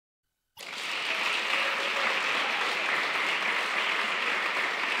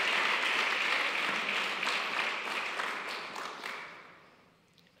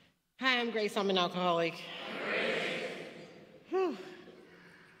I'm Grace. I'm an alcoholic. Whew.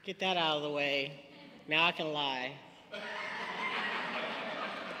 Get that out of the way. Now I can lie.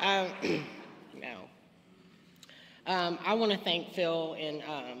 No. I want to thank Phil and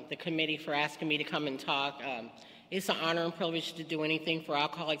the committee for asking me to come and talk. It's an honor and privilege to do anything for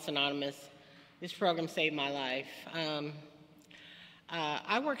Alcoholics Anonymous. This program saved my life.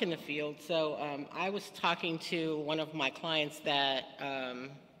 I work in the field, so I was talking to one of my clients that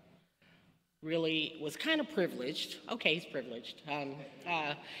really was kind of privileged. Okay, he's privileged.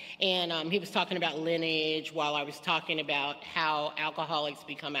 He was talking about lineage while I was talking about how alcoholics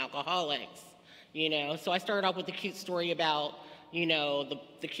become alcoholics, you know. So I started off with the cute story about, you know,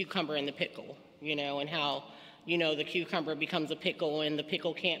 the cucumber and the pickle, you know, and how, you know, the cucumber becomes a pickle and the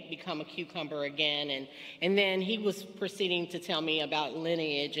pickle can't become a cucumber again. And then he was proceeding to tell me about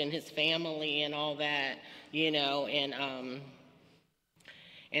lineage and his family and all that, you know, and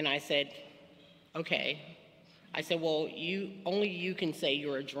I said, okay. I said, well, only you can say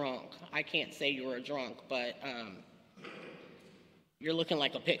you're a drunk. I can't say you're a drunk, but you're looking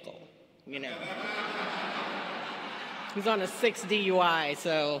like a pickle, you know. He's on a 6 DUI,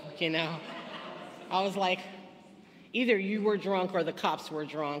 so, you know. I was like, either you were drunk or the cops were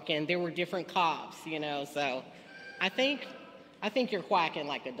drunk, and there were different cops, you know, so I think you're quacking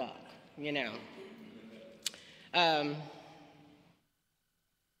like a duck, you know.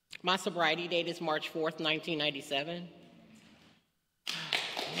 My sobriety date is March 4th, 1997.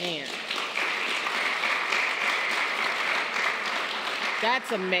 Man.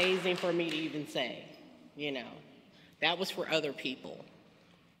 That's amazing for me to even say, you know. That was for other people.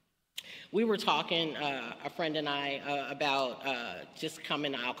 We were talking, a friend and I, about just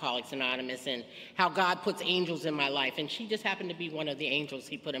coming to Alcoholics Anonymous and how God puts angels in my life, and she just happened to be one of the angels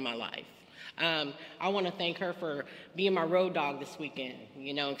he put in my life. I want to thank her for being my road dog this weekend,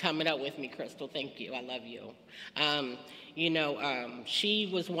 you know, and coming up with me, Crystal. Thank you. I love you. She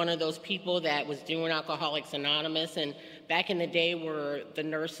was one of those people that was doing Alcoholics Anonymous, and back in the day where the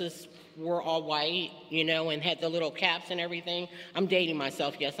nurses were all white, you know, and had the little caps and everything. I'm dating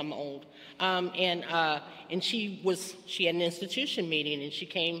myself. Yes, I'm old. And she had an institution meeting, and she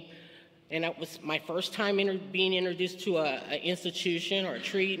came. And it was my first time being introduced to an institution or a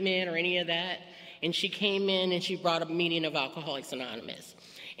treatment or any of that. And she came in and she brought a meeting of Alcoholics Anonymous.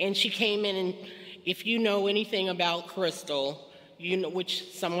 And she came in, and if you know anything about Crystal, you know,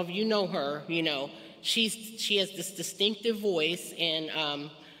 which some of you know her, you know, she has this distinctive voice, and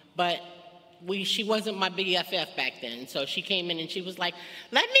she wasn't my BFF back then. So she came in and she was like,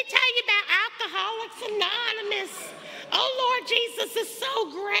 "Let me tell you about Alcoholics Anonymous. Oh, Lord Jesus is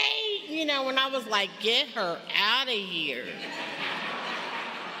so great," you know, and I was like, get her out of here.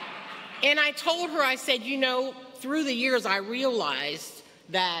 And I told her, I said, you know, through the years I realized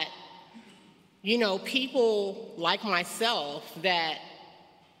that, you know, people like myself that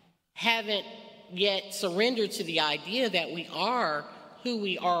haven't yet surrendered to the idea that we are who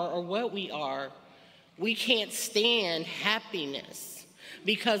we are or what we are, we can't stand happiness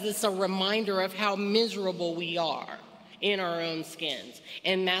because it's a reminder of how miserable we are in our own skins.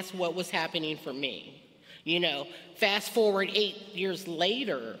 And that's what was happening for me. You know, fast forward 8 years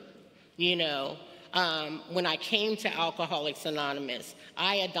later, you know, when I came to Alcoholics Anonymous,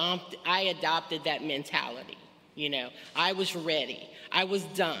 I adopted that mentality. You know, I was ready. I was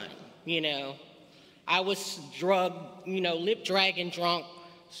done, you know. I was lip dragging drunk,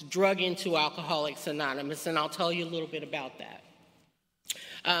 drug into Alcoholics Anonymous, and I'll tell you a little bit about that.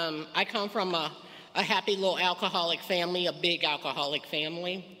 I come from a happy little alcoholic family, a big alcoholic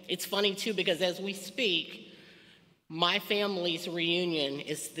family. It's funny, too, because as we speak, my family's reunion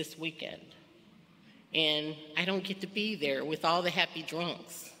is this weekend. And I don't get to be there with all the happy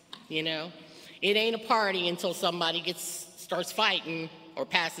drunks, you know? It ain't a party until somebody starts fighting or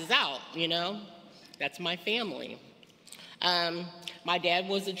passes out, you know? That's my family. My dad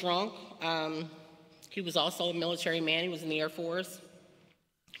was a drunk. He was also a military man. He was in the Air Force.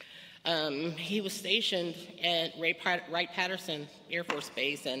 He was stationed at Wright-Patterson Air Force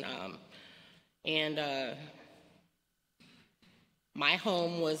Base, and my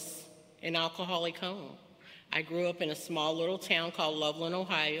home was an alcoholic home. I grew up in a small little town called Loveland,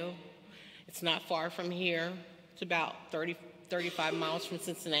 Ohio. It's not far from here. It's about 35 miles from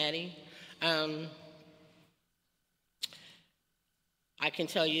Cincinnati. I can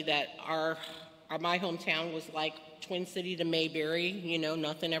tell you that my hometown was like Twin City to Mayberry. You know,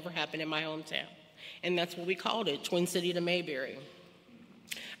 nothing ever happened in my hometown. And that's what we called it, Twin City to Mayberry.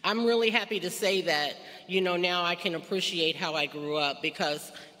 I'm really happy to say that, you know, now I can appreciate how I grew up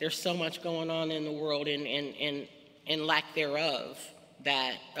because there's so much going on in the world and lack thereof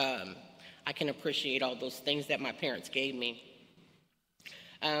that I can appreciate all those things that my parents gave me.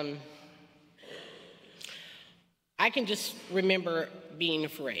 I can just remember being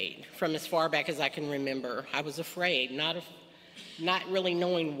afraid from as far back as I can remember. I was afraid, not really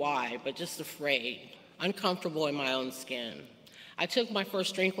knowing why, but just afraid, uncomfortable in my own skin. I took my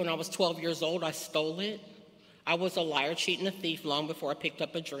first drink when I was 12 years old. I stole it. I was a liar, cheat, and a thief long before I picked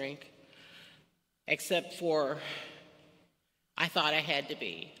up a drink, except for I thought I had to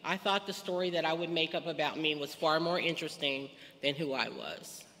be. I thought the story that I would make up about me was far more interesting than who I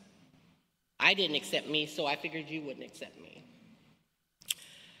was. I didn't accept me, so I figured you wouldn't accept me.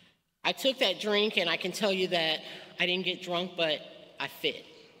 I took that drink, and I can tell you that I didn't get drunk, but I fit.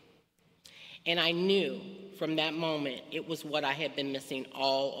 And I knew from that moment it was what I had been missing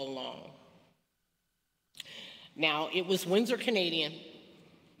all along. Now, it was Windsor Canadian.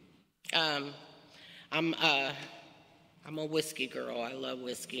 I'm a whiskey girl. I love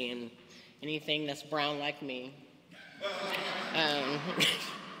whiskey and anything that's brown like me.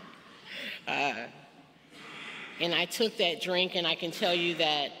 And I took that drink, and I can tell you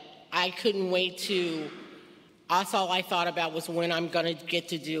that I couldn't wait to, that's all I thought about was when I'm gonna get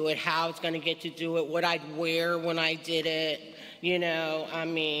to do it, how it's gonna get to do it, what I'd wear when I did it, you know, I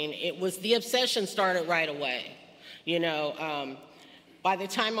mean, it was, the obsession started right away, you know. By the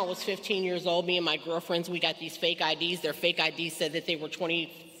time I was 15 years old, me and my girlfriends, we got these fake IDs. Their fake IDs said that they were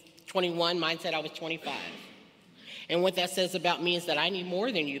 21, mine said I was 25. And what that says about me is that I need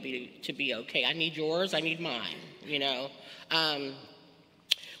more than you to be okay. I need yours, I need mine, you know.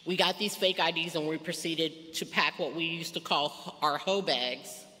 We got these fake IDs and we proceeded to pack what we used to call our hoe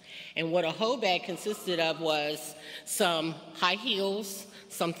bags. And what a hoe bag consisted of was some high heels,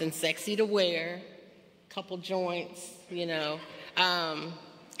 something sexy to wear, a couple joints, you know,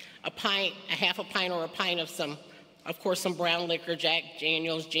 a pint, a half a pint or a pint of some, of course, some brown liquor, Jack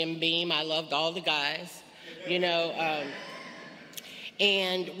Daniels, Jim Beam. I loved all the guys, you know.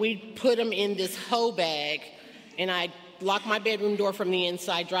 And we put them in this hoe bag, and I'd lock my bedroom door from the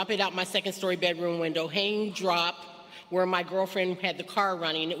inside, drop it out my second-story bedroom window, hang drop where my girlfriend had the car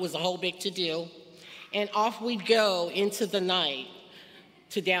running. It was a whole big to-do. And off we'd go into the night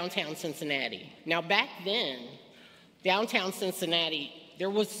to downtown Cincinnati. Now, back then, downtown Cincinnati, there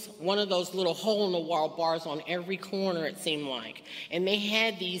was one of those little hole-in-the-wall bars on every corner, it seemed like. And they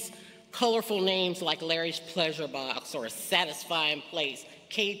had these colorful names like Larry's Pleasure Box or Satisfying Place,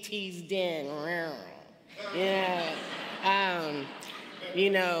 KT's Den, yeah,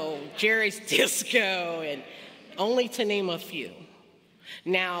 you know, Jerry's Disco, and only to name a few.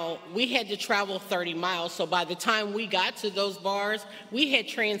 Now, we had to travel 30 miles, so by the time we got to those bars, we had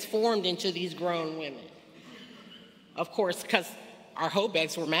transformed into these grown women. Of course, because our hoe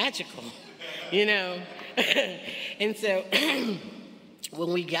bags were magical, you know. And so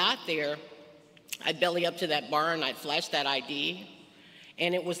when we got there, I'd belly up to that bar and I'd flash that ID,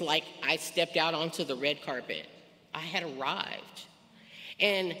 and it was like I stepped out onto the red carpet. I had arrived.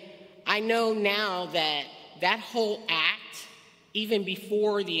 And I know now that that whole act, even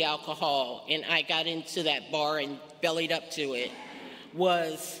before the alcohol, and I got into that bar and bellied up to it,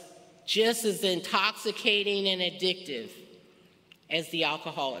 was just as intoxicating and addictive as the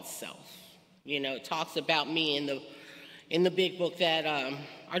alcohol itself. You know, it talks about me in the big book that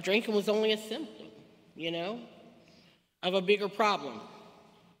our drinking was only a symptom, you know, of a bigger problem,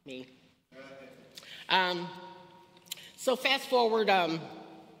 me. So fast forward, I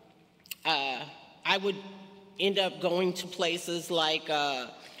would end up going to places like,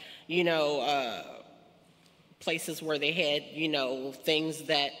 you know, places where they had, you know, things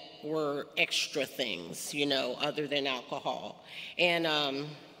that were extra things, you know, other than alcohol. And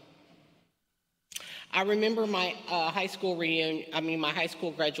I remember my high school my high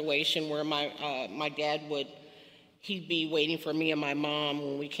school graduation, where my dad he'd be waiting for me and my mom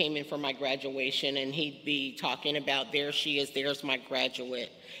when we came in for my graduation, and he'd be talking about, there she is, there's my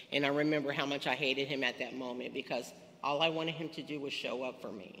graduate. And I remember how much I hated him at that moment, because all I wanted him to do was show up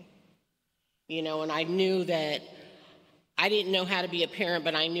for me. You know, and I knew that I didn't know how to be a parent,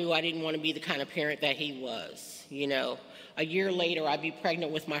 but I knew I didn't want to be the kind of parent that he was, you know. A year later, I'd be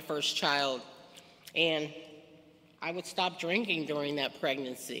pregnant with my first child, and I would stop drinking during that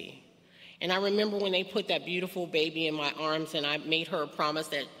pregnancy. And I remember when they put that beautiful baby in my arms, and I made her a promise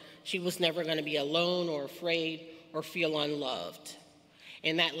that she was never going to be alone or afraid or feel unloved.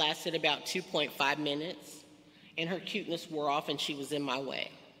 And that lasted about 2.5 minutes, and her cuteness wore off and she was in my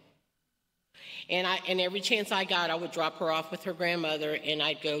way. And every chance I got, I would drop her off with her grandmother, and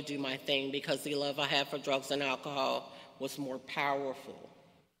I'd go do my thing, because the love I had for drugs and alcohol was more powerful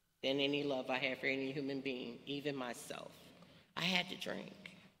than any love I had for any human being, even myself. I had to drink.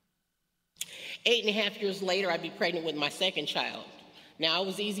 8.5 years later, I'd be pregnant with my second child. Now, it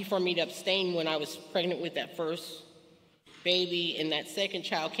was easy for me to abstain when I was pregnant with that first baby, and that second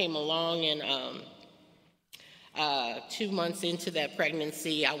child came along, and 2 months into that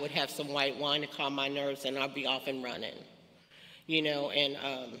pregnancy, I would have some white wine to calm my nerves, and I'd be off and running,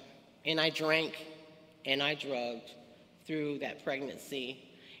 and I drank and I drugged through that pregnancy.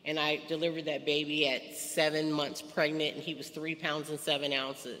 And I delivered that baby at 7 months pregnant, and he was 3 pounds and 7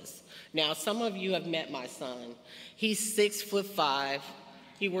 ounces. Now, some of you have met my son. He's 6'5".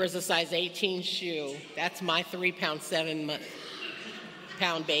 He wears a size 18 shoe. That's my 3 pound, 7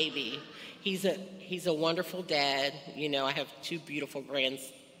 pound baby. He's a wonderful dad. I have 2 beautiful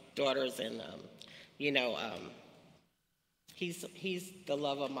granddaughters, and he's the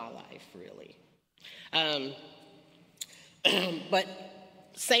love of my life, really. But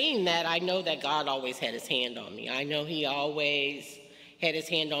saying that, I know that God always had his hand on me. I know he always had his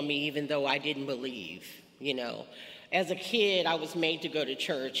hand on me, even though I didn't believe, As a kid, I was made to go to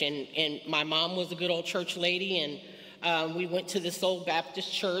church, and my mom was a good old church lady, and we went to this old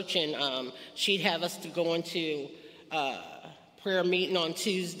Baptist church, and she'd have us to go into prayer meeting on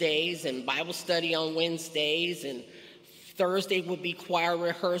Tuesdays and Bible study on Wednesdays, and Thursday would be choir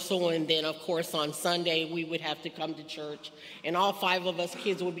rehearsal, and then, of course, on Sunday, we would have to come to church. And all 5 of us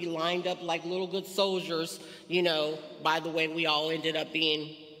kids would be lined up like little good soldiers. By the way, we all ended up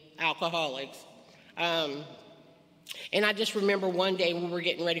being alcoholics. And I just remember one day we were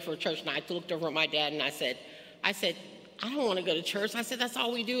getting ready for church, and I looked over at my dad, and I said, I don't want to go to church. I said, that's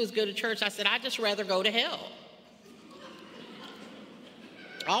all we do is go to church. I said, I'd just rather go to hell.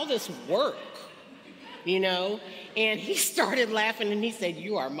 All this work, And he started laughing, and he said,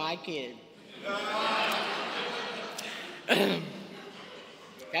 you are my kid.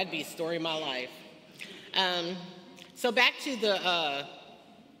 That'd be the story of my life. So back to the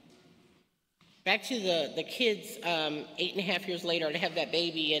kids. 8.5 years later, to have that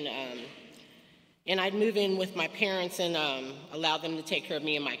baby, and I'd move in with my parents and allow them to take care of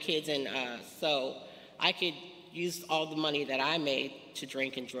me and my kids, and so I could use all the money that I made to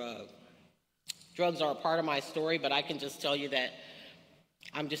drink and drug. Drugs are a part of my story, but I can just tell you that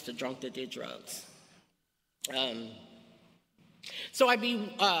I'm just a drunk that did drugs. So I'd be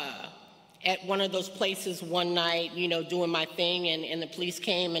at one of those places one night, doing my thing, and the police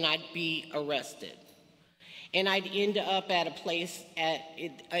came, and I'd be arrested. And I'd end up at a place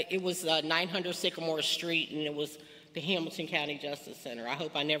it was 900 Sycamore Street, and it was the Hamilton County Justice Center. I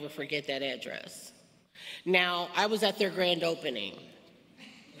hope I never forget that address. Now, I was at their grand opening,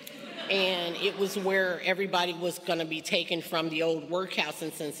 and it was where everybody was going to be taken from the old workhouse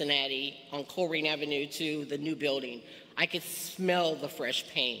in Cincinnati on Coleraine Avenue to the new building. I could smell the fresh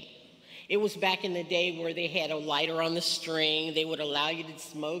paint. It was back in the day where they had a lighter on the string. They would allow you to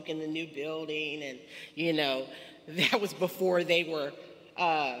smoke in the new building, and, that was before they would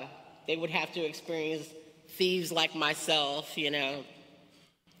have to experience thieves like myself,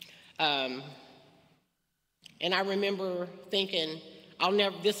 And I remember thinking,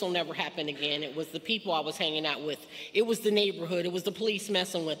 this will never happen again. It was the people I was hanging out with. It was the neighborhood. It was the police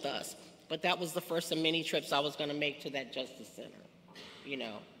messing with us. But that was the first of many trips I was going to make to that Justice Center.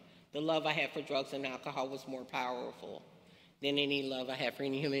 The love I had for drugs and alcohol was more powerful than any love I had for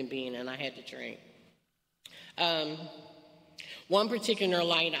any human being, and I had to drink. One particular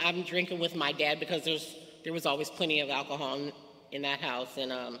night, I'm drinking with my dad because there was always plenty of alcohol in that house,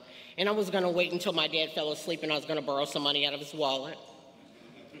 and I was going to wait until my dad fell asleep, and I was going to borrow some money out of his wallet.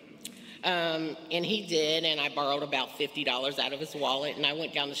 And he did, and I borrowed about $50 out of his wallet, and I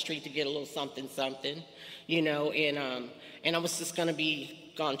went down the street to get a little something, and I was just going to be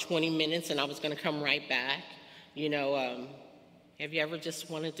gone 20 minutes, and I was going to come right back. Have you ever just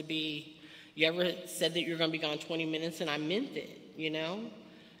wanted to be, you ever said that you're going to be gone 20 minutes, and I meant it,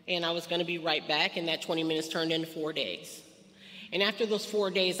 And I was going to be right back, and that 20 minutes turned into 4 days. And after those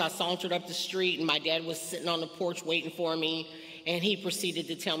 4 days, I sauntered up the street, and my dad was sitting on the porch waiting for me, and he proceeded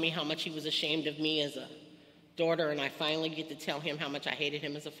to tell me how much he was ashamed of me as a daughter, and I finally get to tell him how much I hated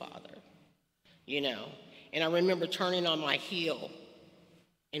him as a father, And I remember turning on my heel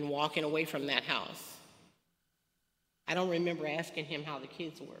and walking away from that house. I don't remember asking him how the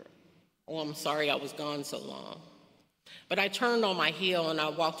kids were. Oh, I'm sorry I was gone so long. But I turned on my heel, and I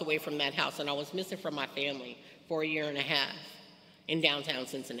walked away from that house, and I was missing from my family for 1.5 years in downtown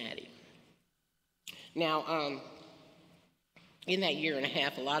Cincinnati. Now, in that 1.5 years,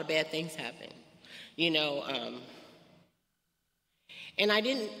 a lot of bad things happened, and I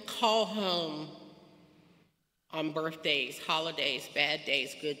didn't call home on birthdays, holidays, bad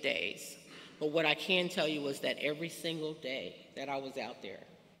days, good days. But what I can tell you is that every single day that I was out there,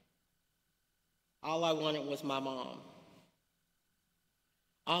 All I wanted was my mom.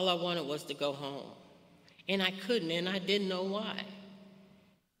 All I wanted was to go home. And I couldn't, and I didn't know why.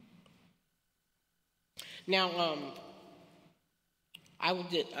 Now, I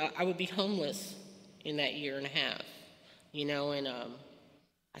would be homeless in that year and a half, you know, and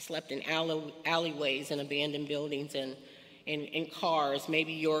I slept in alleyways and abandoned buildings and in cars,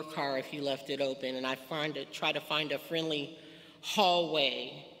 maybe your car if you left it open, and I try to find a friendly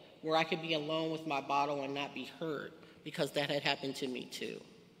hallway where I could be alone with my bottle and not be hurt, because that had happened to me too.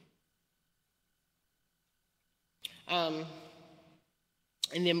 And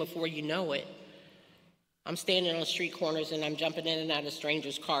then before you know it, I'm standing on street corners and I'm jumping in and out of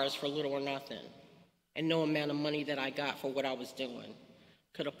strangers' cars for little or nothing. And no amount of money that I got for what I was doing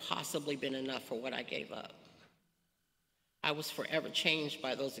could have possibly been enough for what I gave up. I was forever changed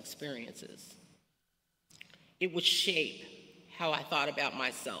by those experiences. It would shape how I thought about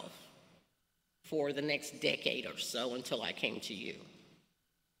myself for the next decade or so until I came to you.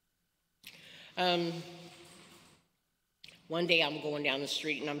 One day I'm going down the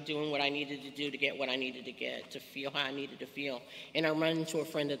street and I'm doing what I needed to do to get what I needed to get, to feel how I needed to feel. And I run into a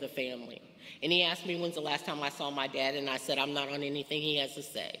friend of the family. And he asked me when's the last time I saw my dad, and I said I'm not on anything he has to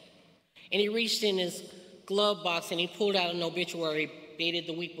say. And he reached in his glove box and he pulled out an obituary dated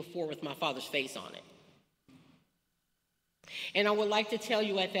the week before with my father's face on it. And I would like to tell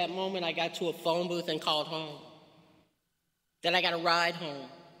you at that moment I got to a phone booth and called home, that I got a ride home,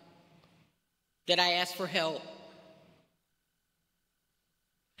 that I asked for help.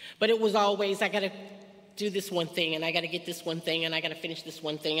 But it was always, I got to do this one thing, and I got to get this one thing, and I got to finish this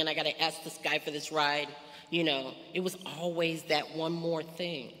one thing, and I got to ask this guy for this ride. You know, it was always that one more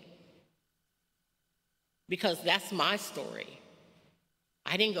thing. Because that's my story.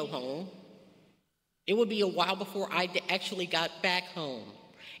 I didn't go home. It would be a while before I actually got back home.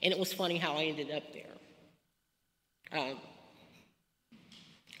 And it was funny how I ended up there.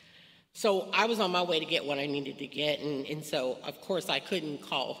 So I was on my way to get what I needed to get, and so, of course, I couldn't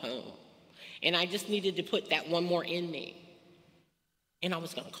call home. And I just needed to put that one more in me, and I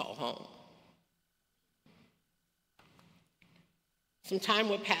was going to call home. Some time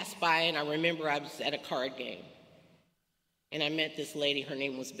would pass by, and I remember I was at a card game, and I met this lady. Her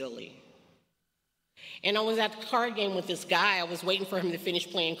name was Billy. And I was at the card game with this guy. I was waiting for him to finish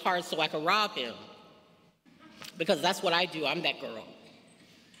playing cards so I could rob him, because that's what I do. I'm that girl.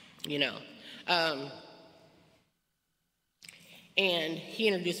 You know. And he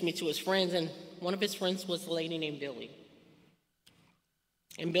introduced me to his friends, and one of his friends was a lady named Billy.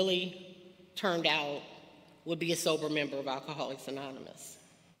 And Billy turned out would be a sober member of Alcoholics Anonymous.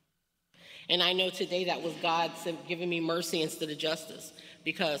 And I know today that was God giving me mercy instead of justice,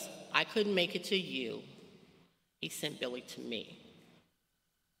 because I couldn't make it to you. He sent Billy to me.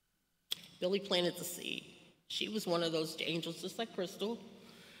 Billy planted the seed. She was one of those angels, just like Crystal,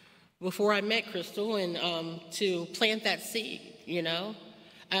 before I met Crystal, and to plant that seed, you know,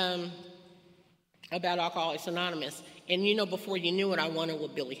 about Alcoholics Anonymous. And, you know, before you knew it, I wanted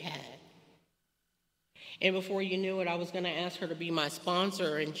what Billy had. And before you knew it, I was going to ask her to be my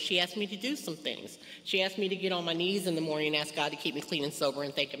sponsor, and she asked me to do some things. She asked me to get on my knees in the morning and ask God to keep me clean and sober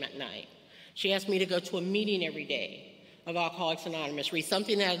and thank Him at night. She asked me to go to a meeting every day of Alcoholics Anonymous, read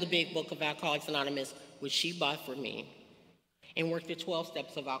something out of the big book of Alcoholics Anonymous, which she bought for me, and work the 12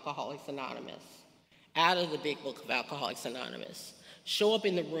 steps of Alcoholics Anonymous out of the big book of Alcoholics Anonymous. Show up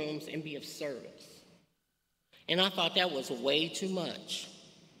in the rooms and be of service. And I thought that was way too much.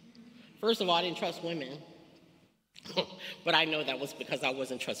 First of all, I didn't trust women. But I know that was because I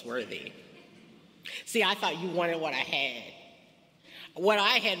wasn't trustworthy. See, I thought you wanted what I had. What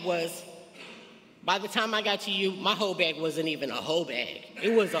I had was, by the time I got to you, my whole bag wasn't even a whole bag.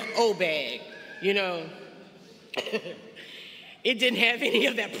 It was an O bag, you know. It didn't have any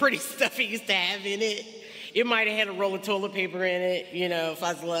of that pretty stuff it used to have in it. It might have had a roll of toilet paper in it, you know, if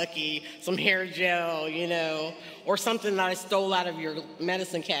I was lucky, some hair gel, you know, or something that I stole out of your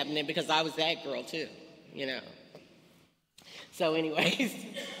medicine cabinet, because I was that girl too, you know. So anyways,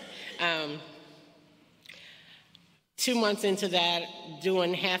 2 months into that,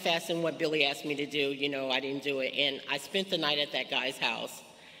 doing half-assing what Billy asked me to do, you know, I didn't do it. And I spent the night at that guy's house.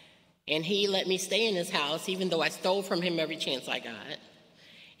 And he let me stay in his house, even though I stole from him every chance I got.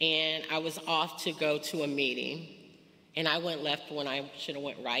 And I was off to go to a meeting. And I went left when I should have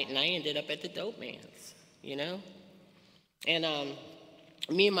went right. And I ended up at the dope man's, you know. And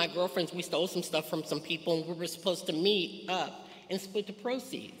me and my girlfriends, we stole some stuff from some people, and we were supposed to meet up and split the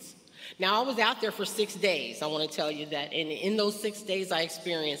proceeds. Now, I was out there for 6 days, I want to tell you that. And in those 6 days, I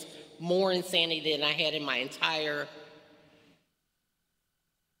experienced more insanity than I had in my entire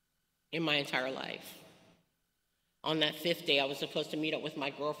in my entire life. On that 5th day, I was supposed to meet up with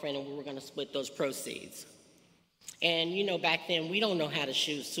my girlfriend, and we were going to split those proceeds. And, you know, back then, we don't know how to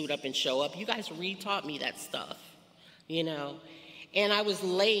suit up and show up. You guys re-taught me that stuff, you know. And I was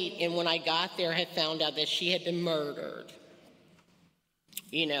late, and when I got there, I had found out that she had been murdered.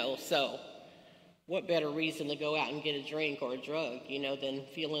 You know, so what better reason to go out and get a drink or a drug, you know, than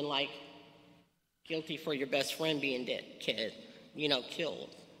feeling like guilty for your best friend being killed.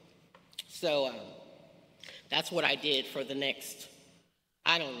 So that's what I did for the next,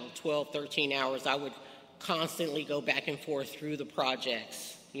 12, 13 hours. I would constantly go back and forth through the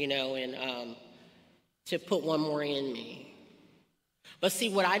projects, you know, and to put one more in me. But see,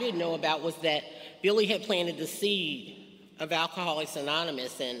 what I didn't know about was that Billy had planted the seed of Alcoholics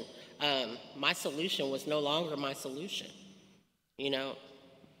Anonymous, and my solution was no longer my solution, you know.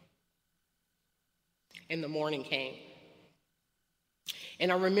 And the morning came.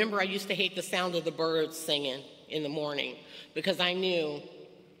 And I remember I used to hate the sound of the birds singing in the morning because I knew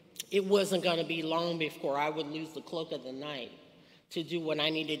it wasn't going to be long before I would lose the cloak of the night to do what I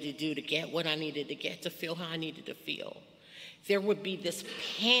needed to do, to get what I needed to get, to feel how I needed to feel. There would be this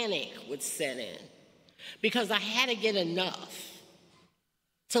panic would set in because I had to get enough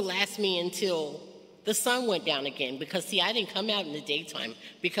to last me until the sun went down again. Because, see, I didn't come out in the daytime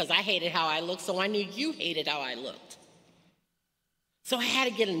because I hated how I looked, so I knew you hated how I looked. So I had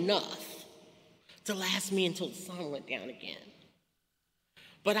to get enough to last me until the sun went down again.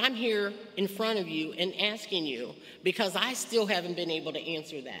 But I'm here in front of you and asking you, because I still haven't been able to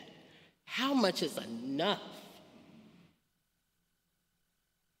answer that. How much is enough?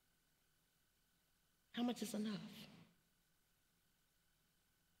 How much is enough?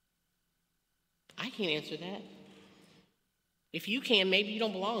 I can't answer that. If you can, maybe you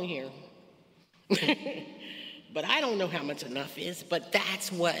don't belong here. But I don't know how much enough is, but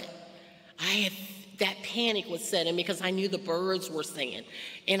that's what that panic was set in because I knew the birds were singing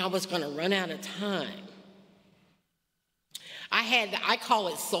and I was going to run out of time. I call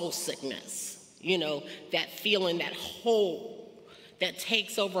it soul sickness, you know, that feeling, that hole that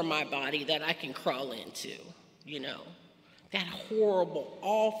takes over my body that I can crawl into, you know, that horrible,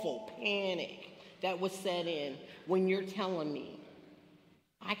 awful panic that was set in when you're telling me,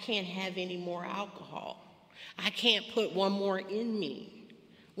 I can't have any more alcohol. I can't put one more in me.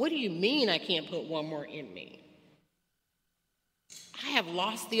 What do you mean I can't put one more in me? I have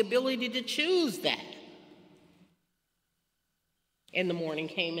lost the ability to choose that. And the morning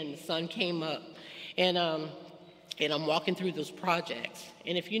came and the sun came up, and I'm walking through those projects.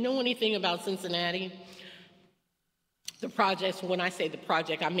 And if you know anything about Cincinnati, the projects, when I say the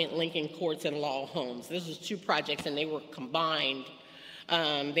project, I meant Lincoln Courts and Law Homes. This was 2 projects, and they were combined.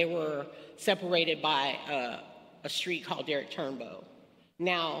 They were separated by a street called Derek Turnbow.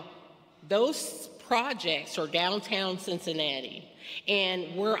 Now, those projects are downtown Cincinnati,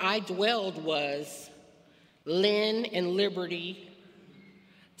 and where I dwelled was Lynn and Liberty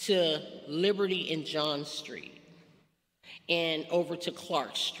to Liberty and John Street, and over to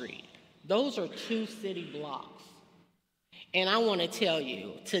Clark Street. Those are 2 city blocks. And I want to tell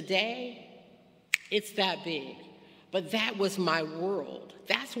you, today, it's that big. But that was my world.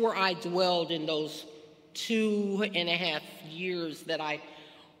 That's where I dwelled in those 2.5 years that I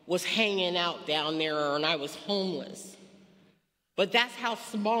was hanging out down there and I was homeless. But that's how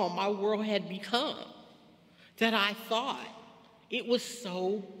small my world had become, that I thought it was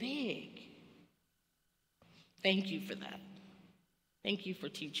so big. Thank you for that. Thank you for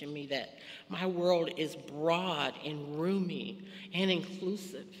teaching me that my world is broad and roomy and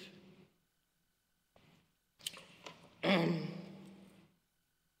inclusive.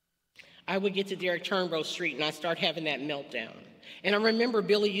 I would get to Derek Turnbow Street and I start having that meltdown. And I remember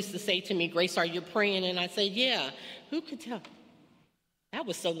Billy used to say to me, Grace, are you praying? And I said, yeah. Who could tell? That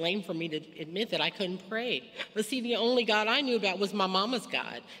was so lame for me to admit that I couldn't pray. But see, the only God I knew about was my mama's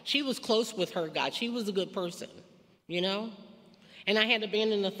God. She was close with her God. She was a good person, you know? And I had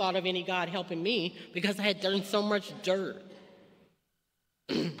abandoned the thought of any God helping me because I had done so much dirt.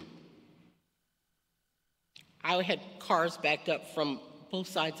 I had cars backed up from both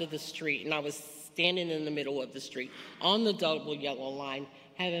sides of the street, and I was standing in the middle of the street on the double yellow line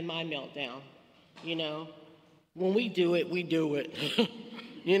having my meltdown, you know? When we do it, we do it,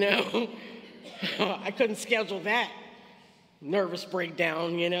 you know? I couldn't schedule that nervous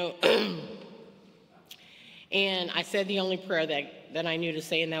breakdown, you know? And I said the only prayer that I knew to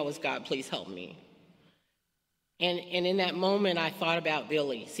say, and that was, God, please help me. And in that moment, I thought about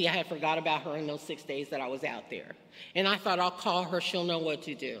Billy. See, I had forgot about her in those 6 days that I was out there. And I thought, I'll call her, she'll know what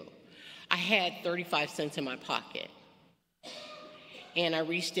to do. I had 35 cents in my pocket. And I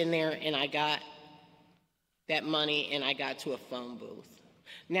reached in there and I got that money and I got to a phone booth.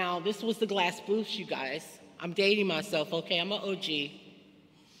 Now, this was the glass booth, you guys. I'm dating myself, okay? I'm an OG.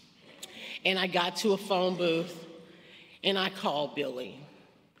 And I got to a phone booth and I called Billy.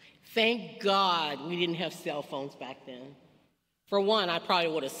 Thank God we didn't have cell phones back then. For one, I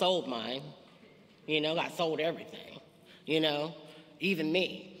probably would have sold mine. I sold everything, even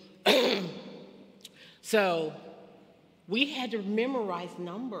me. So we had to memorize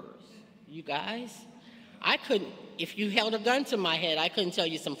numbers, you guys. I couldn't, if you held a gun to my head, I couldn't tell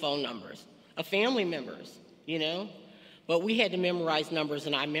you some phone numbers of family members, But we had to memorize numbers,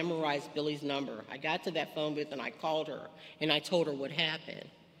 and I memorized Billy's number. I got to that phone booth, and I called her, and I told her what happened.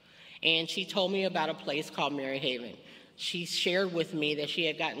 And she told me about a place called Mary Haven. She shared with me that she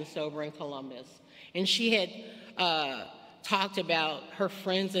had gotten sober in Columbus. And she had talked about her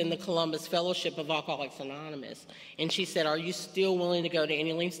friends in the Columbus Fellowship of Alcoholics Anonymous. And she said, "Are you still willing to go to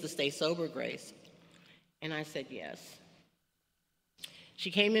any lengths to stay sober, Grace?" And I said, yes.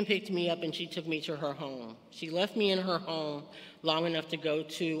 She came and picked me up, and she took me to her home. She left me in her home long enough to go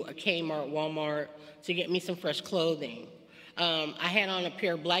to a Kmart, Walmart, to get me some fresh clothing. I had on a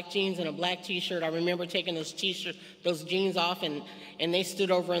pair of black jeans and a black T-shirt. I remember taking those jeans off, and they stood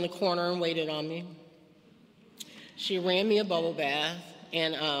over in the corner and waited on me. She ran me a bubble bath,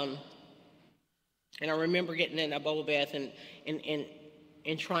 and I remember getting in that bubble bath and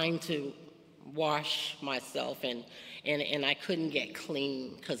trying to wash myself, and I couldn't get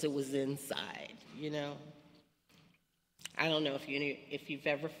clean because it was inside, I don't know if you've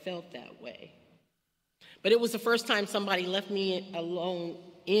ever felt that way. But it was the first time somebody left me alone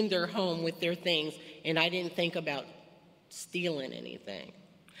in their home with their things, and I didn't think about stealing anything.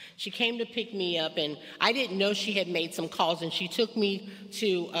 She came to pick me up, and I didn't know she had made some calls, and she took me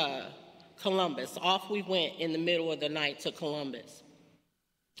to Columbus. Off we went in the middle of the night to Columbus.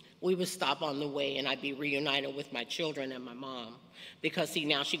 We would stop on the way, and I'd be reunited with my children and my mom, because, see,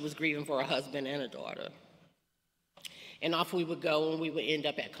 now she was grieving for a husband and a daughter. And off we would go, and we would end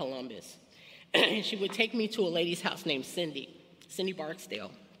up at Columbus. And she would take me to a lady's house named Cindy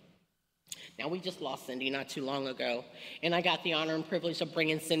Barksdale. Now, we just lost Cindy not too long ago, and I got the honor and privilege of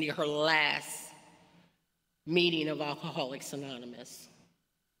bringing Cindy her last meeting of Alcoholics Anonymous.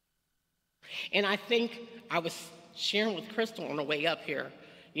 And I think I was sharing with Crystal on the way up here,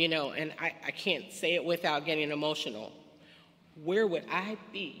 and I can't say it without getting emotional. Where would I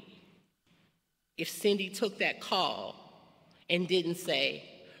be if Cindy took that call and didn't say,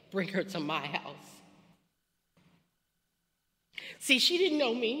 "Bring her to my house"? See, she didn't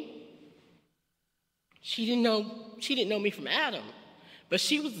know me. She didn't know me from Adam, but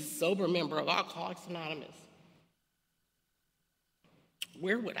she was a sober member of Alcoholics Anonymous.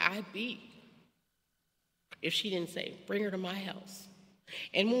 Where would I be if she didn't say, "Bring her to my house"?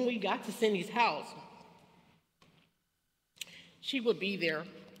 And when we got to Cindy's house, she would be there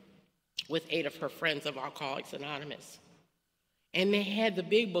with 8 of her friends of Alcoholics Anonymous. And they had the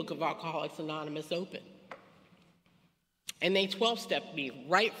big book of Alcoholics Anonymous open. And they 12-stepped me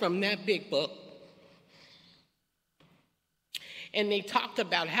right from that big book. And they talked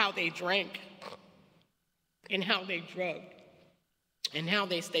about how they drank and how they drugged and how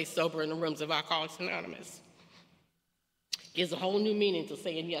they stay sober in the rooms of Alcoholics Anonymous. Gives a whole new meaning to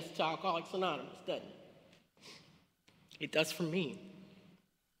saying yes to Alcoholics Anonymous, doesn't it? It does for me.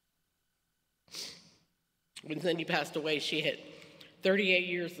 When Cindy passed away, she had 38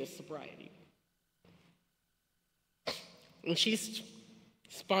 years of sobriety. And she's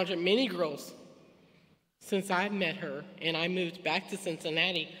sponsored many girls since I met her, and I moved back to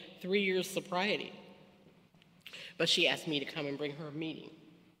Cincinnati, 3 years sobriety. But she asked me to come and bring her a meeting.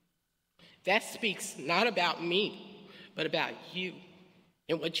 That speaks not about me, but about you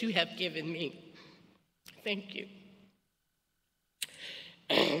and what you have given me. Thank you.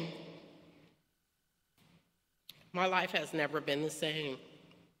 My life has never been the same.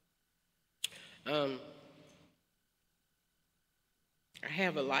 I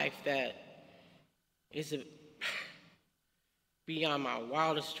have a life that is beyond my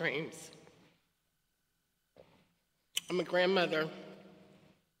wildest dreams. I'm a grandmother.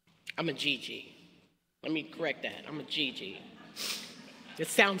 I'm a Gigi. Let me correct that. I'm a Gigi. It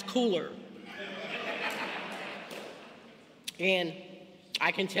sounds cooler. And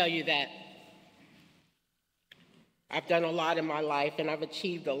I can tell you that I've done a lot in my life and I've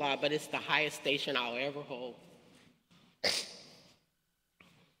achieved a lot, but it's the highest station I'll ever hold.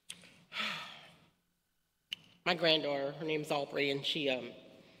 My granddaughter, her name's Aubrey, and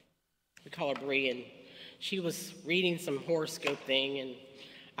we call her Bree, and she was reading some horoscope thing, and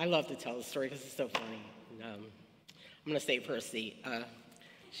I love to tell the story because it's so funny. And, I'm going to save her a seat.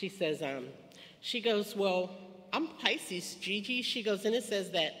 She says, she goes, well, I'm Pisces, Gigi. She goes, and it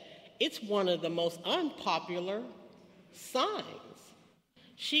says that it's one of the most unpopular signs.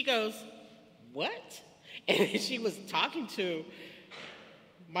 She goes, what? And she was talking to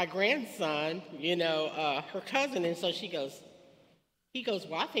my grandson, her cousin, and so he goes,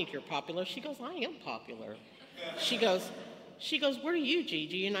 well, I think you're popular. She goes, I am popular. She goes, what are you,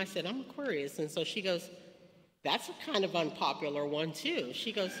 Gigi? And I said, I'm Aquarius. And so she goes, that's a kind of unpopular one, too.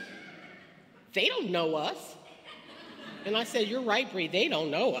 She goes, they don't know us. And I said, you're right, Bree, they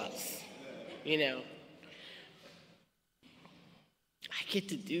don't know us. I get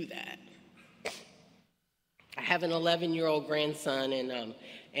to do that. I have an 11-year-old grandson,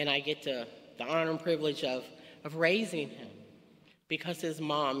 and I get the honor and privilege of raising him because his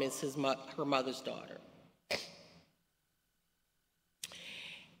mom is her mother's daughter.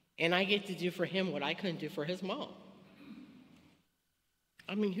 And I get to do for him what I couldn't do for his mom.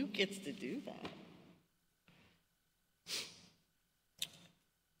 I mean, who gets to do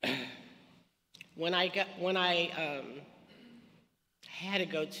that? When I had to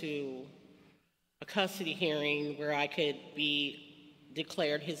go to a custody hearing where I could be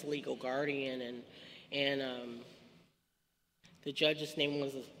declared his legal guardian, and the judge's name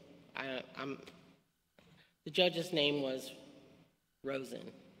was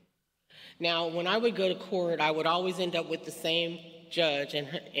Rosen. Now, when I would go to court, I would always end up with the same judge,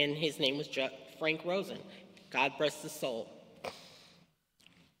 and his name was Frank Rosen. God rest his soul.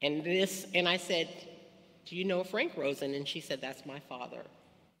 And I said, do you know Frank Rosen? And she said, that's my father.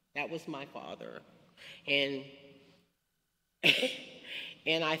 That was my father. And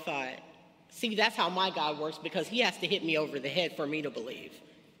and I thought, see, that's how my God works, because he has to hit me over the head for me to believe.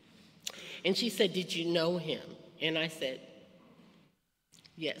 And she said, did you know him? And I said,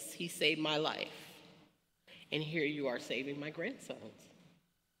 yes, he saved my life. And here you are saving my grandson's.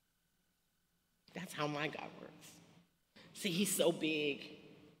 That's how my God works. See, he's so big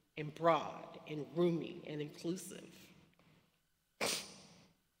and broad and roomy and inclusive.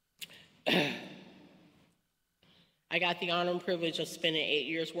 I got the honor and privilege of spending 8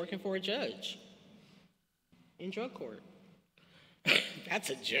 years working for a judge in drug court. That's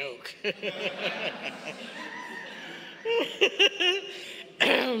a joke.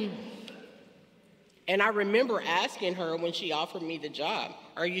 And I remember asking her when she offered me the job,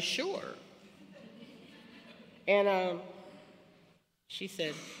 are you sure? And she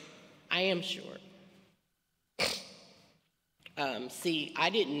said, I am sure. See, I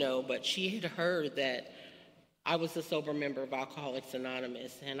didn't know, but she had heard that I was a sober member of Alcoholics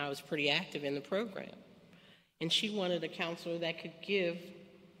Anonymous, and I was pretty active in the program. And she wanted a counselor that could give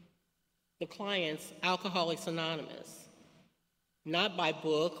the clients Alcoholics Anonymous, not by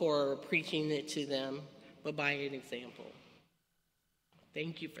book or preaching it to them, but by an example.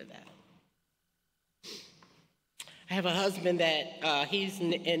 Thank you for that. I have a husband that he's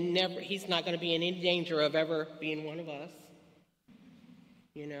not going to be in any danger of ever being one of us.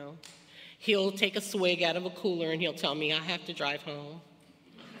 He'll take a swig out of a cooler and he'll tell me I have to drive home.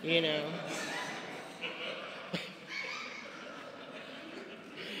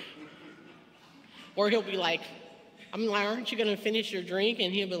 Or he'll be like, I'm like, aren't you going to finish your drink?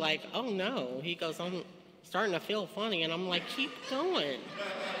 And he'll be like, oh no. He goes, I'm starting to feel funny. And I'm like, keep going.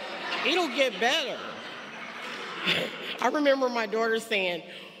 It'll get better. I remember my daughter saying,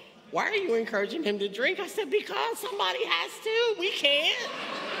 why are you encouraging him to drink? I said, because somebody has to. We can't.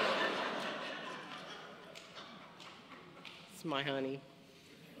 It's my honey.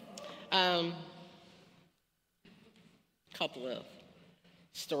 Couple of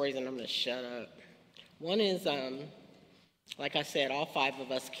stories, and I'm going to shut up. One is, like I said, all 5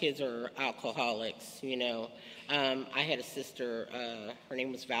 of us kids are alcoholics, I had a sister, her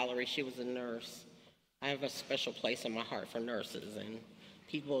name was Valerie. She was a nurse. I have a special place in my heart for nurses and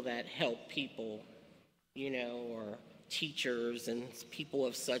people that help people, or teachers and people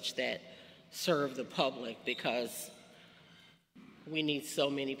of such that serve the public, because we need so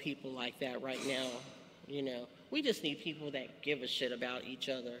many people like that right now, We just need people that give a shit about each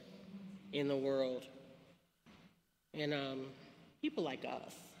other in the world. And people like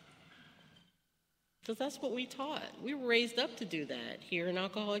us. Because that's what we taught. We were raised up to do that here in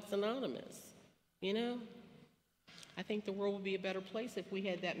Alcoholics Anonymous. I think the world would be a better place if we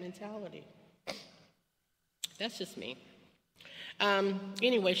had that mentality. That's just me.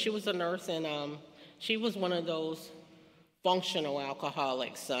 Anyway, she was a nurse, and she was one of those functional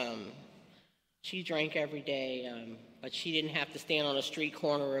alcoholics. She drank every day, but she didn't have to stand on a street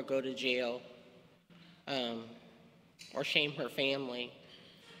corner or go to jail or shame her family.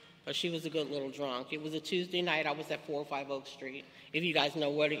 but she was a good little drunk. It was a Tuesday night. I was at 405 Oak Street. If you guys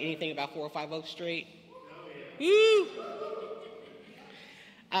know anything about 405 Oak Street. Woo!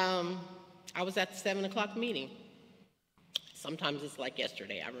 I was at the 7 o'clock meeting. Sometimes it's like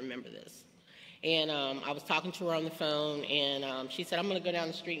yesterday. I remember this. And I was talking to her on the phone, and she said, I'm going to go down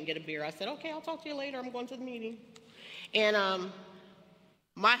the street and get a beer. I said, okay, I'll talk to you later. I'm going to the meeting. And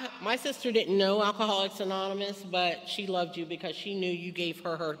my sister didn't know Alcoholics Anonymous, but she loved you because she knew you gave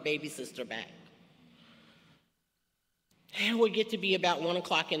her baby sister back. It would get to be about 1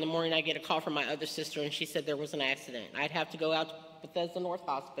 o'clock in the morning. I get a call from my other sister, and she said there was an accident. I'd have to go out to Bethesda North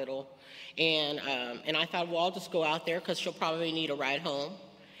Hospital, and I thought, well, I'll just go out there because she'll probably need a ride home.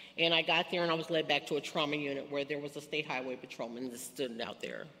 And I got there, and I was led back to a trauma unit where there was a state highway patrolman that stood out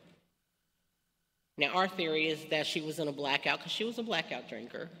there. Now, our theory is that she was in a blackout because she was a blackout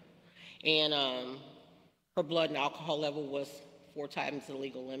drinker, and her blood and alcohol level was 4 times the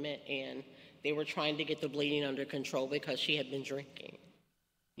legal limit, and they were trying to get the bleeding under control because she had been drinking,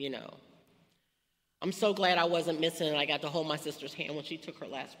 you know. I'm so glad I wasn't missing, and I got to hold my sister's hand when she took her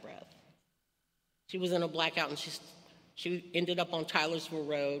last breath. She was in a blackout, and she ended up on Tylersville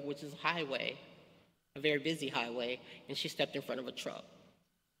Road, which is a highway, a very busy highway, and she stepped in front of a truck.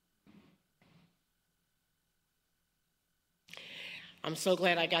 I'm so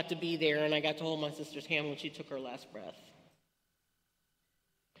glad I got to be there, and I got to hold my sister's hand when she took her last breath.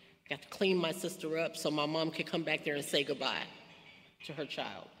 I got to clean my sister up so my mom could come back there and say goodbye to her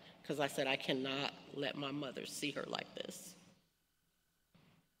child, because I said I cannot let my mother see her like this.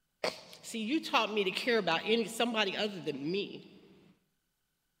 See, you taught me to care about somebody other than me.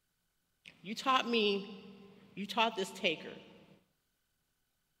 You taught this taker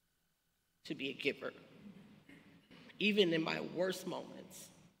to be a giver, even in my worst moments.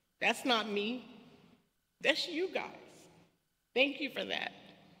 That's not me. That's you guys. Thank you for that.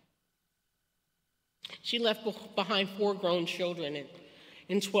 She left behind 4 grown children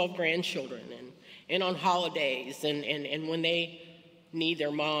and 12 grandchildren, and on holidays, and when they need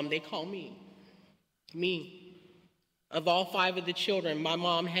their mom, they call me. Me. Of all 5 of the children, my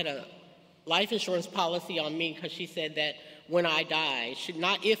mom had a life insurance policy on me because she said that when I die,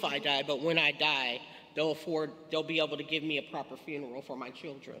 not if I die, but when I die, they'll be able to give me a proper funeral for my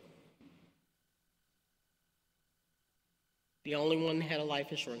children. The only one that had a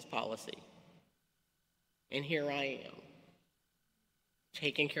life insurance policy. And here I am,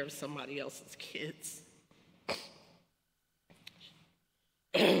 taking care of somebody else's kids.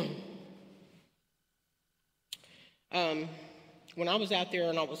 When I was out there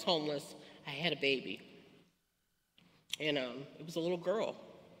and I was homeless, I had a baby. And it was a little girl.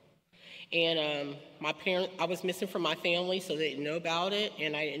 And I was missing from my family, so they didn't know about it.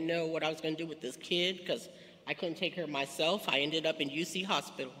 And I didn't know what I was going to do with this kid because I couldn't take care of myself. I ended up in UC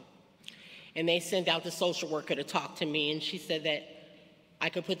Hospital. And they sent out the social worker to talk to me, and she said that I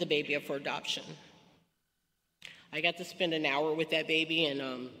could put the baby up for adoption. I got to spend an hour with that baby, and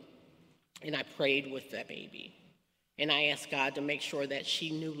I prayed with that baby. And I asked God to make sure that she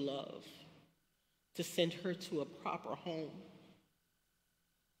knew love, to send her to a proper home,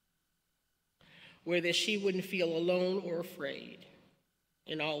 where that she wouldn't feel alone or afraid,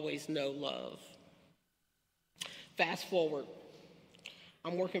 and always know love. Fast forward.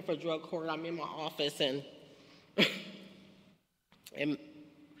 I'm working for drug court. I'm in my office, and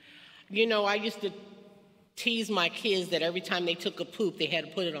you know, I used to tease my kids that every time they took a poop, they had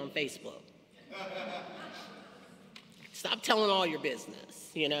to put it on Facebook. Stop telling all your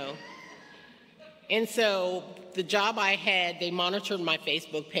business, you know. And so the job I had, they monitored my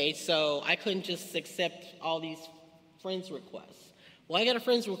Facebook page, so I couldn't just accept all these friends requests. Well, I got a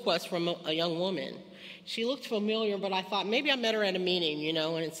friends request from a young woman. She looked familiar, but I thought maybe I met her at a meeting, you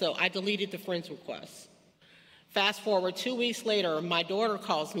know, and so I deleted the friends request. Fast forward 2 weeks later, my daughter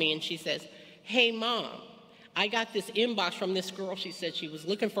calls me and she says, hey, Mom, I got this inbox from this girl. She said she was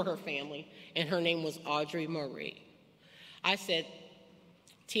looking for her family, and her name was Audrey Marie. I said,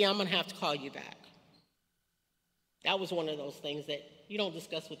 T, I'm going to have to call you back. That was one of those things that you don't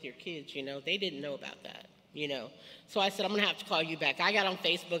discuss with your kids, you know. They didn't know about that, you know. So I said, I'm going to have to call you back. I got on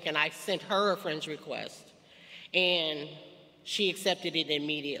Facebook, and I sent her a friend's request, and she accepted it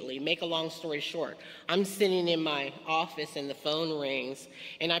immediately. Make a long story short, I'm sitting in my office, and the phone rings,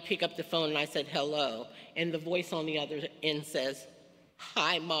 and I pick up the phone, and I said, hello, and the voice on the other end says,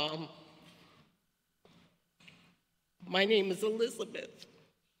 hi, Mom. My name is Elizabeth.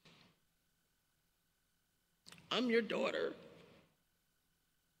 I'm your daughter.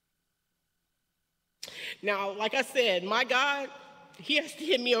 Now, like I said, my God, he has to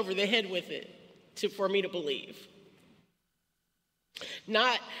hit me over the head with it for me to believe.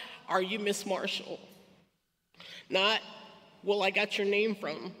 Not, are you Miss Marshall? Not, well, I got your name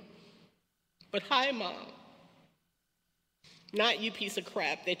from. But hi, Mom. Not, you piece of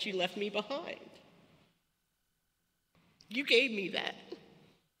crap that you left me behind. You gave me that.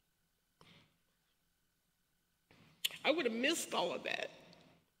 I would have missed all of that.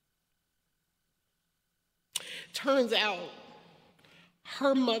 Turns out,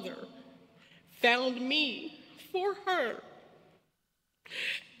 her mother found me for her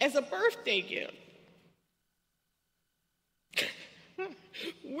as a birthday gift.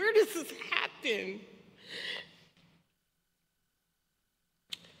 Where does this happen?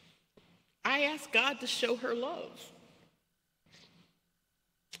 I asked God to show her love.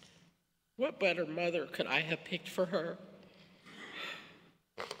 What better mother could I have picked for her?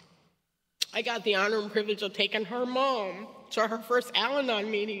 I got the honor and privilege of taking her mom to her first Al-Anon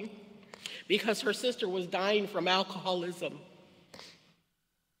meeting because her sister was dying from alcoholism.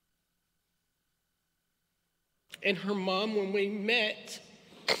 And her mom, when we met,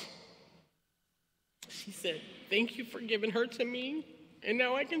 she said, "Thank you for giving her to me, and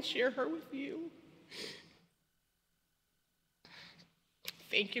now I can share her with you."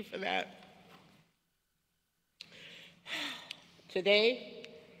 Thank you for that. Today,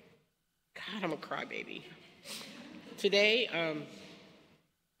 God, I'm a crybaby. Today, I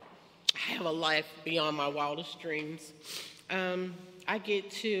have a life beyond my wildest dreams. I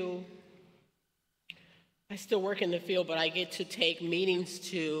still work in the field, but I get to take meetings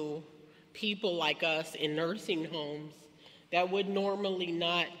to people like us in nursing homes that would normally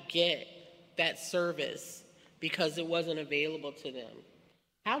not get that service because it wasn't available to them.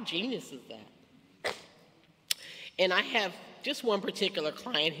 How genius is that? And I have just one particular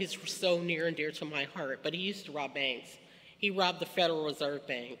client. He's so near and dear to my heart, but he used to rob banks. He robbed the Federal Reserve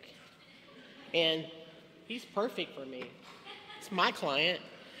Bank. And he's perfect for me. It's my client,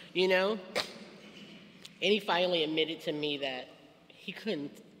 you know? And he finally admitted to me that he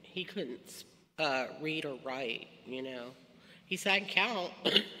couldn't read or write, you know? He said, "I can count."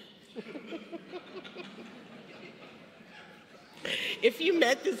 If you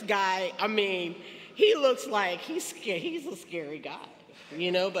met this guy, I mean, he looks like he's a scary guy,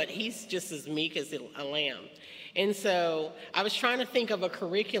 you know, but he's just as meek as a lamb. And so I was trying to think of a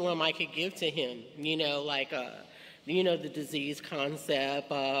curriculum I could give to him, you know, like the disease concept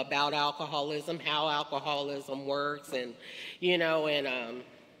about alcoholism, how alcoholism works, and, you know, and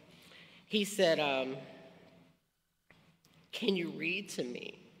he said, "Can you read to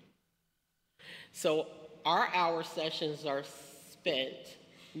me?" So our hour sessions are spent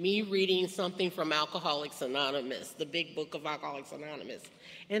me reading something from Alcoholics Anonymous, the big book of Alcoholics Anonymous,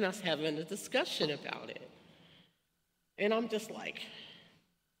 and us having a discussion about it. And I'm just like,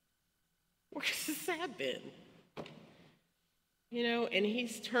 where's this at been? You know, and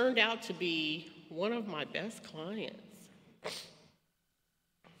he's turned out to be one of my best clients.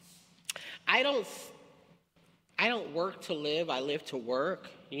 I don't work to live, I live to work,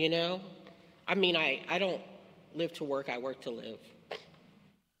 you know? I mean, I don't live to work, I work to live.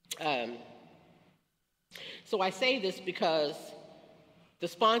 So I say this because the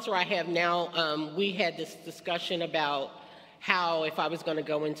sponsor I have now, we had this discussion about how if I was going to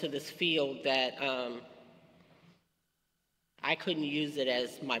go into this field that I couldn't use it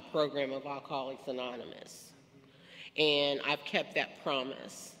as my program of Alcoholics Anonymous. And I've kept that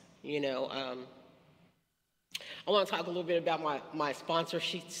promise, you know. I want to talk a little bit about my sponsor.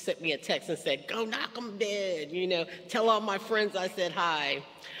 She sent me a text and said, "Go knock them dead, you know, tell all my friends I said hi."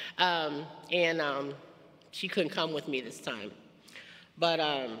 She couldn't come with me this time. But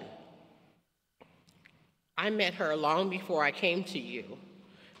I met her long before I came to you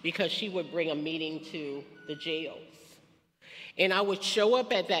because she would bring a meeting to the jails. And I would show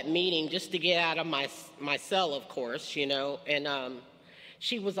up at that meeting just to get out of my cell, of course, you know, and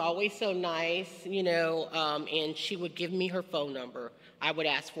she was always so nice, you know, and she would give me her phone number. I would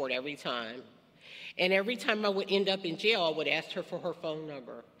ask for it every time. And every time I would end up in jail, I would ask her for her phone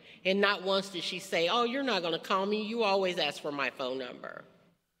number. And not once did she say, "Oh, you're not going to call me. You always ask for my phone number."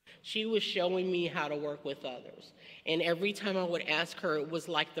 She was showing me how to work with others. And every time I would ask her, it was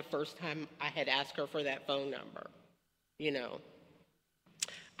like the first time I had asked her for that phone number. You know,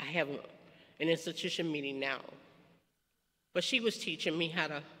 I have an institution meeting now. But she was teaching me how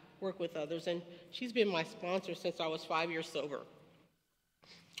to work with others, and she's been my sponsor since I was 5 years sober.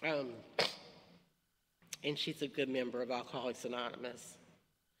 And she's a good member of Alcoholics Anonymous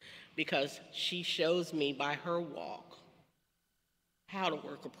because she shows me by her walk how to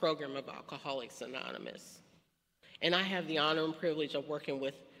work a program of Alcoholics Anonymous. And I have the honor and privilege of working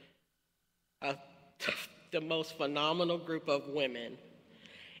with the most phenomenal group of women.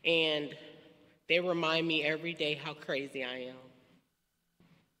 And they remind me every day how crazy I am,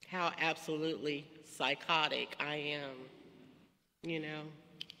 how absolutely psychotic I am, you know.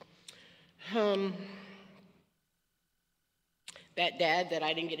 That dad that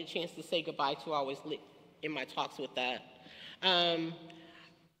I didn't get a chance to say goodbye to, I always in my talks with that.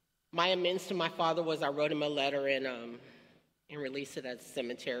 My amends to my father was I wrote him a letter and released it at the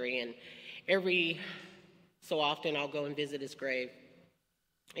cemetery. And every so often I'll go and visit his grave.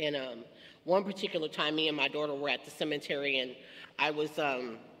 And one particular time, me and my daughter were at the cemetery, and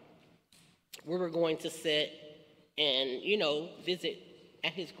we were going to sit and, visit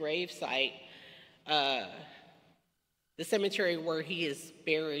at his grave site. The cemetery where he is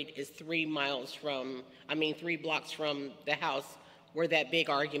buried is 3 blocks from the house where that big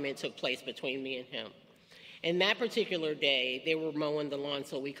argument took place between me and him. And that particular day, they were mowing the lawn,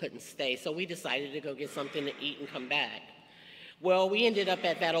 so we couldn't stay. So we decided to go get something to eat and come back. Well, we ended up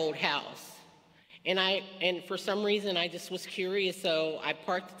at that old house. And for some reason, I just was curious, so I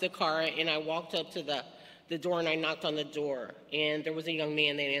parked the car and I walked up to the door and I knocked on the door. And there was a young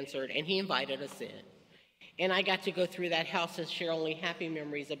man that answered, and he invited us in. And I got to go through that house and share only happy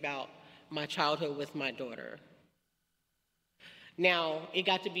memories about my childhood with my daughter. Now, it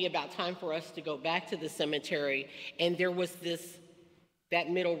got to be about time for us to go back to the cemetery, and there was that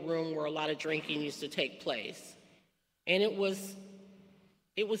middle room where a lot of drinking used to take place. And it was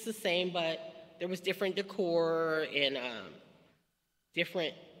the same, but there was different decor and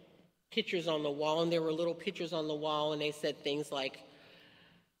different pictures on the wall, and there were little pictures on the wall, and they said things like,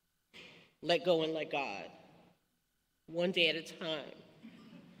 "Let go and let God. One day at a time.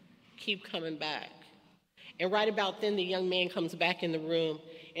 Keep coming back." And right about then, the young man comes back in the room,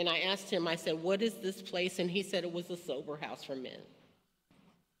 and I asked him, I said, "What is this place?" And he said it was a sober house for men.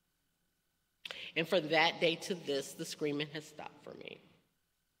 And from that day to this, the screaming has stopped for me.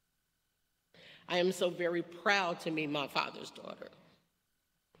 I am so very proud to be my father's daughter.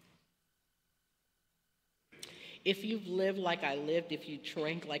 If you've lived like I lived, if you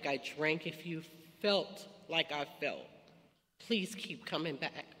drank like I drank, if you felt like I felt, please keep coming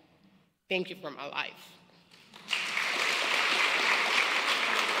back. Thank you for my life.